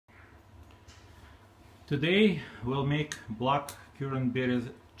Today we'll make black currant berry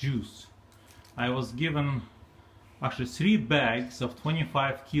juice. I was given actually 3 bags of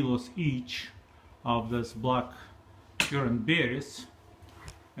 25 kilos each of this black currant berries,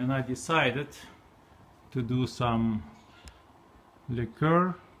 and I decided to do some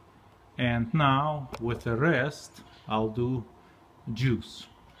liqueur, and now with the rest I'll do juice.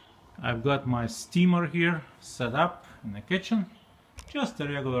 I've got my steamer here set up in the kitchen, just a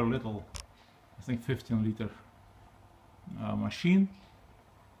regular little, I think 15-liter machine.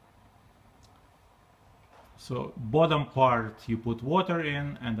 So bottom part you put water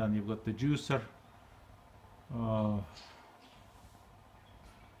in, and then you've got the juicer, and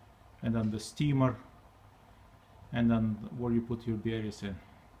then the steamer, and then where you put your berries in.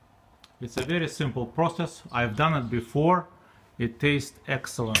 It's a very simple process. I've done it before. It tastes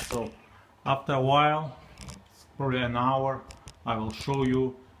excellent. So after a while, it's probably an hour, I will show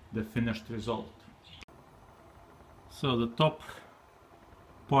you the finished result. So the top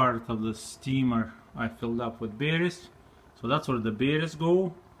part of the steamer I filled up with berries. So that's where the berries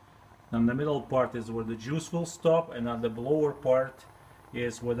go. Then the middle part is where the juice will stop, and then the lower part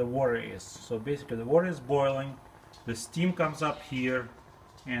is where the water is. So basically the water is boiling, the steam comes up here,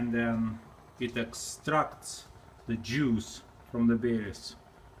 and then it extracts the juice from the berries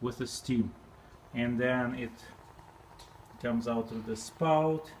with the steam, and then it comes out of the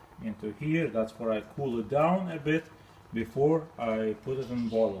spout into here. That's where I cool it down a bit before I put it in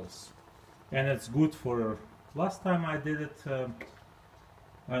bottles. And it's good for, last time I did it I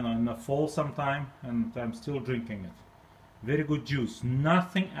don't know, in the fall sometime, and I'm still drinking it. Very good juice,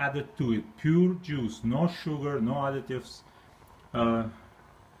 nothing added to it, pure juice, no sugar, no additives.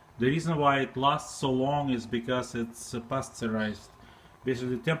 The reason why it lasts so long is because it's pasteurized.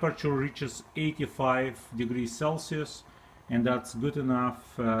 Basically the temperature reaches 85 degrees Celsius, and that's good enough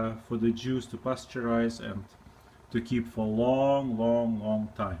for the juice to pasteurize and to keep for a long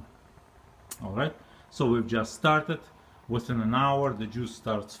time. Alright, so we've just started. Within an hour the juice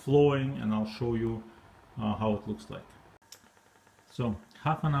starts flowing, and I'll show you how it looks like. So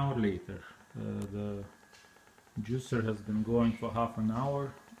half an hour later, the juicer has been going for half an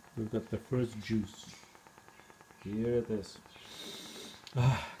hour. We've got the first juice. Here it is.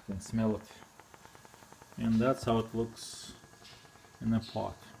 I can smell it. And that's how it looks in a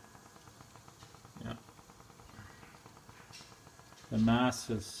pot. Yeah. The mass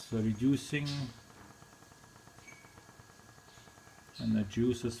is reducing and the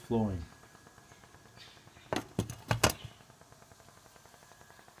juice is flowing.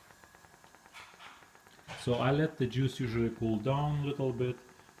 So I let the juice usually cool down a little bit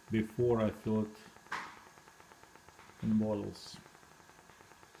before I fill it in bottles.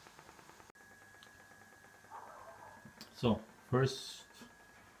 So first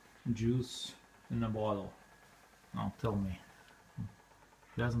juice in a bottle. Now tell me,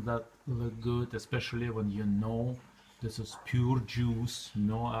 doesn't that look good? Especially when you know this is pure juice,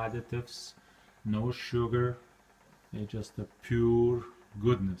 no additives, no sugar, it's just a pure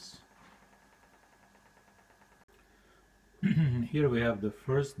goodness. Here we have the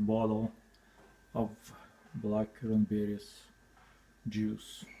first bottle of blackcurrant berries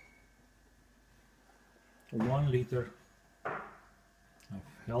juice. 1 liter of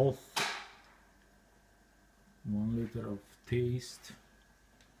health, 1 liter of taste,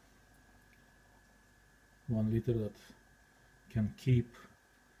 1 liter that can keep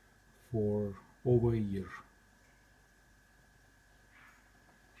for over a year.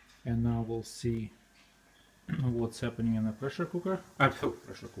 And now we'll see what's happening in a pressure cooker.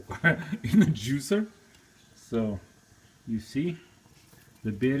 In a juicer. So you see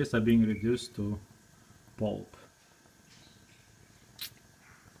the berries are being reduced to pulp.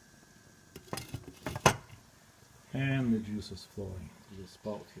 And the juice is flowing to the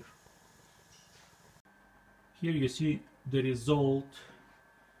spout here. Here you see the result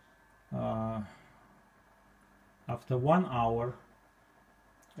after 1 hour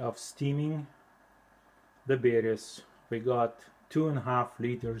of steaming the berries. We got 2.5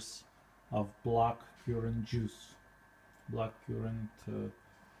 liters of blackcurrant juice, blackcurrant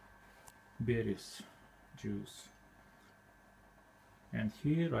berries juice. And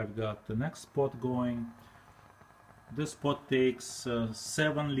here I've got the next pot going. This pot takes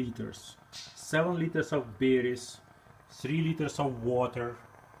 7 liters. 7 liters of berries, 3 liters of water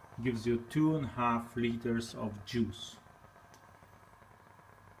gives you 2.5 liters of juice.